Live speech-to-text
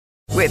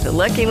With the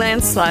Lucky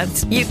Land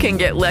Slots, you can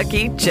get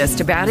lucky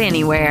just about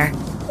anywhere.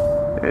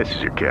 This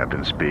is your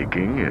captain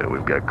speaking.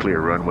 We've got clear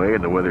runway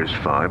and the weather's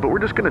fine, but we're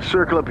just going to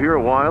circle up here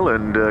a while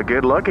and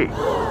get lucky.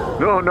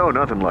 No,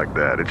 nothing like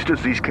that. It's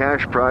just these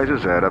cash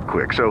prizes add up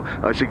quick. So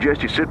I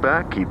suggest you sit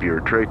back, keep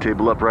your tray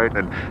table upright,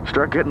 and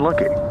start getting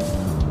lucky.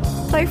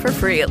 Play for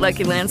free at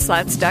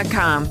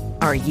LuckyLandSlots.com.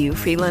 Are you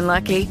feeling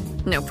lucky?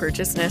 No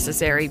purchase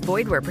necessary.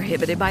 Void where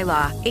prohibited by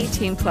law.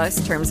 18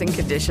 plus terms and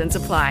conditions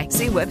apply.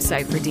 See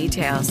website for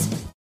details.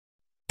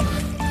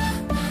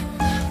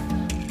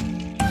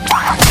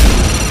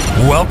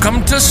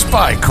 Welcome to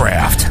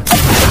Spycraft,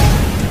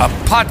 a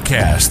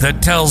podcast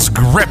that tells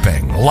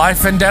gripping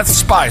life and death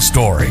spy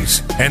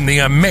stories and the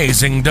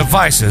amazing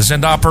devices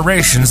and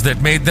operations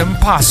that made them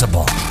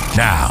possible.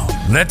 Now,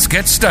 let's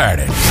get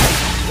started.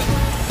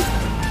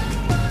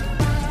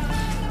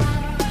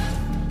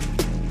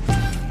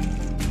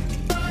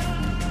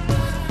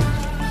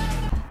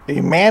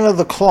 A man of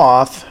the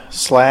cloth /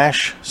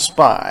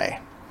 spy.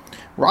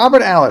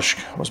 Robert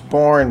Aleshk was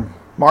born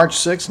March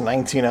 6,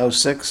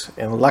 1906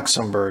 in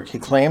Luxembourg. He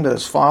claimed that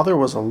his father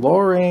was a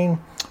Lorraine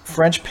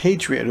French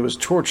patriot who was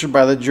tortured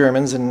by the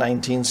Germans in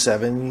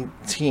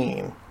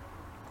 1917.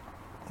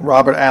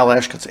 Robert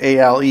Aleshk, it's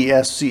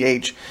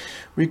A-L-E-S-C-H,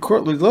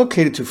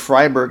 relocated to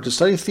Freiburg to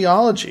study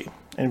theology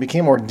and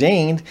became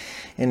ordained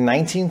in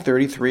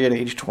 1933 at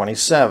age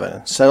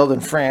 27, settled in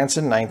France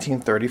in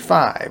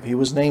 1935. He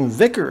was named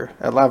vicar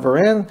at La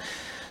Varenne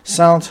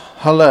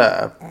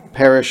Saint-Hilaire,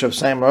 parish of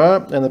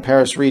Saint-Maur in the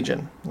Paris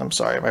region. I'm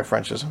sorry, my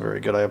French isn't very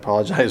good. I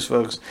apologize,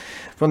 folks.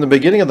 From the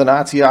beginning of the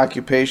Nazi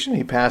occupation,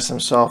 he passed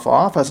himself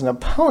off as an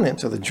opponent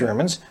to the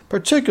Germans,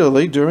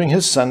 particularly during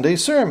his Sunday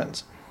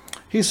sermons.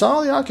 He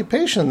saw the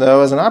occupation, though,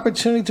 as an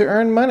opportunity to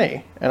earn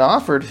money and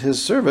offered his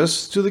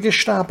service to the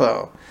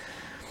Gestapo.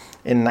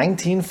 In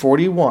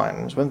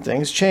 1941 was when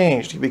things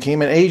changed. He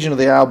became an agent of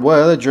the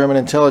Abwehr, the German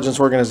intelligence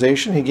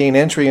organization. He gained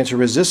entry into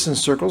resistance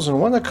circles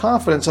and won the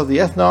confidence of the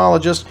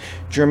ethnologist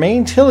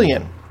Germain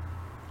Tillion,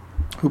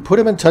 who put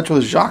him in touch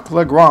with Jacques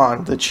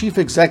Legrand, the chief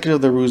executive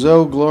of the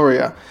Réseau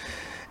Gloria,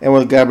 and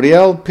with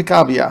Gabriel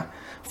Picabia,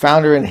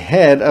 founder and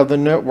head of the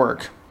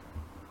network.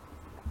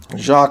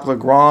 Jacques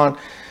Legrand,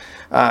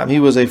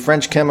 he was a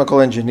French chemical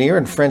engineer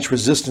and French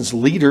resistance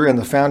leader and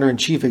the founder and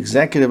chief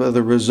executive of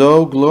the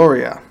Réseau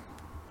Gloria.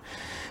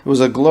 It was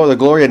the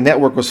Gloria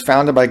Network was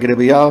founded by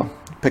Gabriel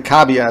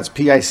Picabia. It's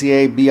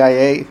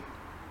P-I-C-A-B-I-A.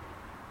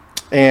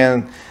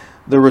 And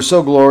the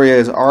Réseau Gloria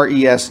is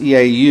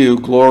R-E-S-E-A-U,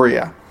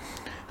 Gloria,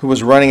 who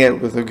was running it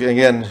with,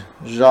 again,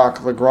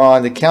 Jacques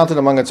Legrand. It counted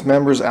among its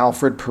members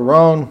Alfred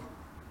Perron.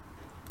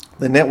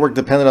 The network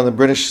depended on the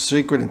British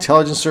Secret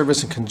Intelligence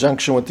Service in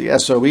conjunction with the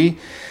SOE.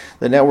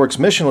 The network's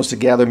mission was to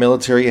gather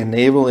military and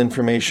naval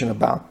information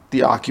about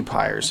the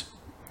occupiers.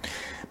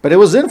 But it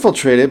was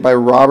infiltrated by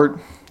Robert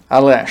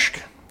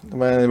Aleshk,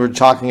 when we're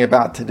talking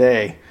about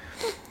today.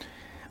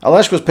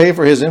 Aleshk was paid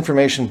for his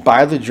information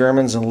by the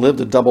Germans and lived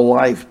a double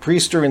life.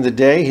 Priest during the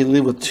day, he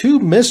lived with two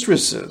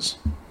mistresses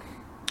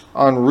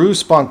on Rue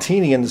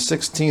Spontini in the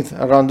 16th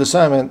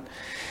arrondissement.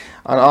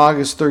 On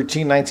August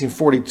 13,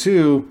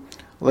 1942,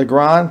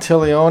 Legrand,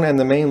 Tillion, and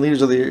the main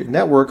leaders of the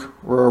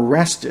network were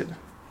arrested.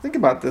 Think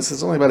about this.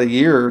 It's only about a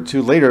year or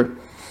two later,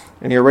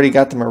 and he already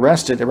got them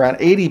arrested. Around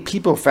 80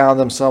 people found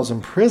themselves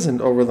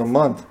imprisoned over the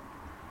month.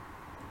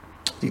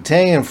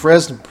 Detained in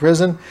Fresnes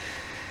prison,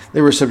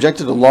 they were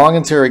subjected to long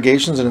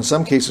interrogations and in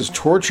some cases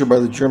torture by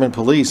the German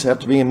police.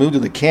 After being moved to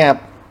the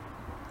camp,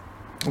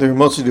 they were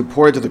mostly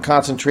deported to the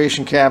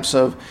concentration camps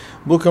of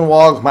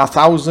Buchenwald,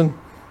 Mauthausen,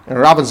 and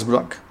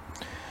Ravensbrück.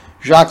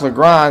 Jacques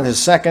Legrand, his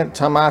second,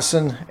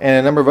 Thomasin, and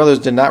a number of others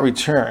did not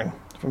return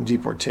from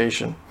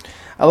deportation.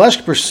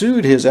 Aleshk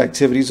pursued his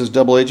activities as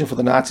double agent for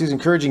the Nazis,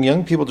 encouraging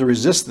young people to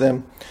resist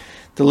them,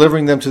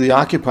 delivering them to the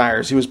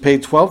occupiers. He was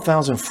paid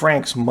 12,000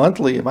 francs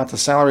monthly, about the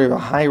salary of a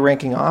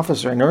high-ranking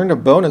officer, and earned a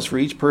bonus for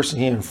each person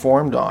he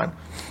informed on.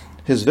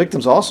 His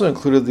victims also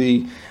included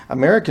the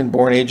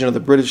American-born agent of the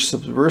British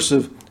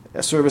Subversive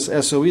Service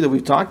SOE that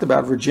we've talked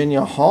about,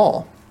 Virginia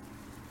Hall.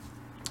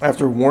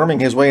 After worming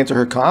his way into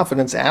her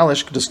confidence,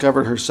 Aleshk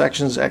discovered her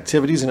section's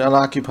activities in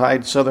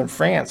unoccupied southern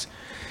France.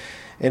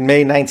 In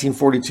May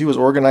 1942, as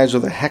organizer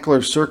of the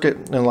Heckler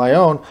Circuit in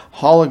Lyon,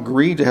 Hall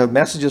agreed to have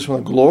messages from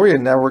the Gloria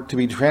Network to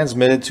be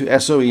transmitted to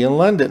SOE in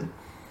London.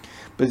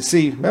 But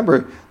see,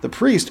 remember, the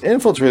priest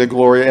infiltrated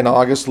Gloria in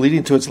August,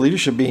 leading to its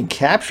leadership being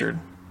captured.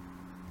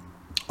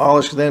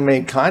 Aleshk then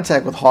made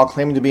contact with Hall,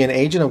 claiming to be an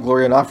agent of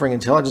Gloria and offering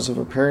intelligence of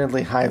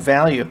apparently high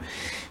value.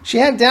 She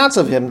had doubts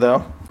of him,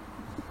 though.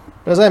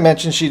 But as I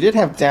mentioned, she did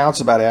have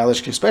doubts about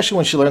Aleshk, especially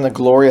when she learned that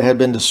Gloria had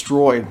been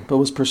destroyed, but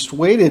was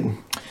persuaded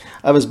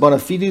of his bona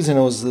fides, and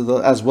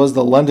as was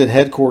the London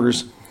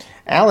headquarters.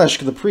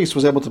 Aleshk, the priest,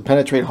 was able to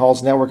penetrate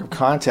Hall's network of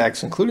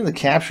contacts, including the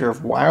capture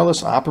of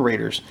wireless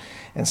operators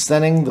and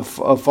sending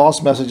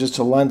false messages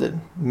to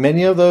London.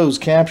 Many of those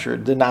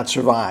captured did not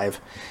survive.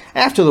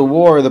 After the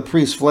war, the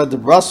priest fled to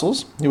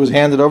Brussels. He was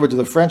handed over to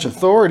the French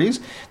authorities.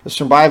 The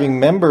surviving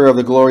member of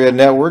the Gloria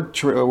Network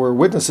were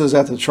witnesses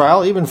at the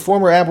trial. Even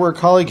former Abwehr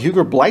colleague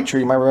Hugo Bleicher,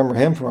 you might remember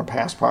him from our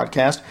past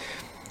podcast.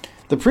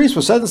 The priest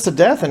was sentenced to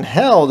death and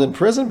held in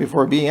prison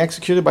before being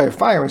executed by a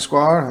firing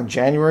squad on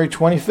January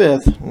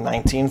 25th,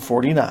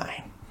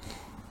 1949.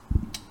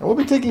 And we'll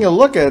be taking a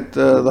look at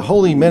the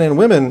holy men and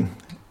women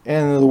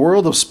in the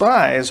world of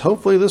spies,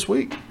 hopefully this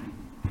week.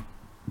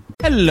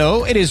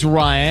 Hello, it is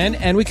Ryan,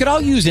 and we could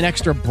all use an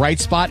extra bright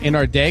spot in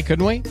our day,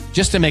 couldn't we?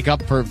 Just to make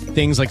up for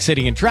things like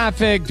sitting in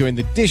traffic, doing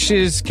the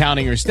dishes,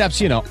 counting your steps,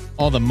 you know,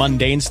 all the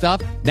mundane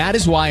stuff. That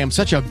is why I'm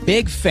such a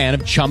big fan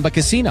of Chumba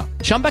Casino.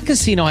 Chumba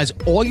Casino has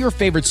all your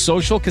favorite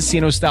social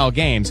casino-style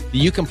games that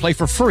you can play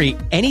for free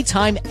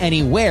anytime,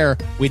 anywhere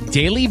with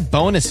daily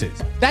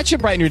bonuses. That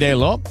should brighten your day a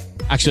little.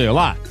 Actually, a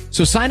lot.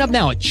 So sign up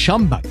now at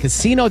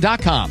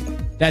ChumbaCasino.com.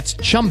 That's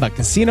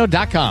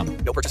ChumbaCasino.com.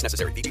 No purchase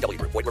necessary. VGW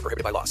Group. Void where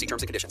prohibited by law. See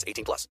terms and conditions. 18+.